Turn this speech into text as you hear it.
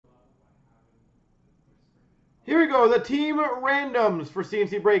Here we go. The team randoms for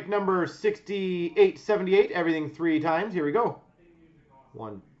C&C break number 6878. Everything 3 times. Here we go.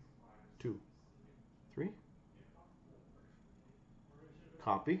 1, 2, 3.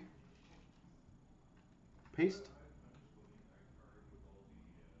 Copy. Paste.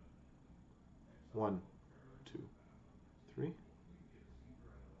 1, 2, 3.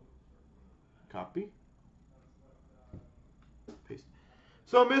 Copy. Paste.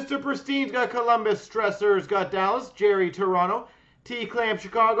 So Mr. Pristine's got Columbus, Stresser's got Dallas, Jerry Toronto, T Clamp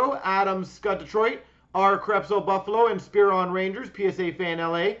Chicago, Adams got Detroit, R Crepso Buffalo, and Spearon Rangers, PSA Fan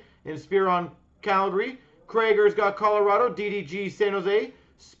LA, and Spearon Calgary. Krager's got Colorado, DDG San Jose,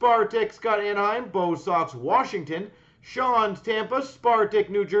 Spartak's got Anaheim, Bo Sox Washington, Sean's Tampa, Spartak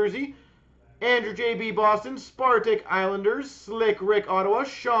New Jersey, Andrew JB Boston, Spartak Islanders, Slick Rick Ottawa,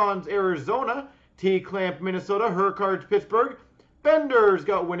 Sean's Arizona, T Clamp Minnesota, Hercards Pittsburgh, Bender's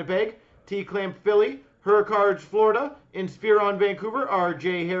got Winnipeg, T Clamp Philly, Hercards Florida, Inspiron Vancouver,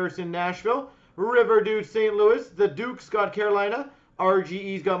 RJ Harrison Nashville, River Dude St. Louis, the Duke's got Carolina,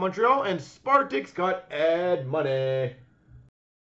 RGE's got Montreal, and Spartak's got Ed Money.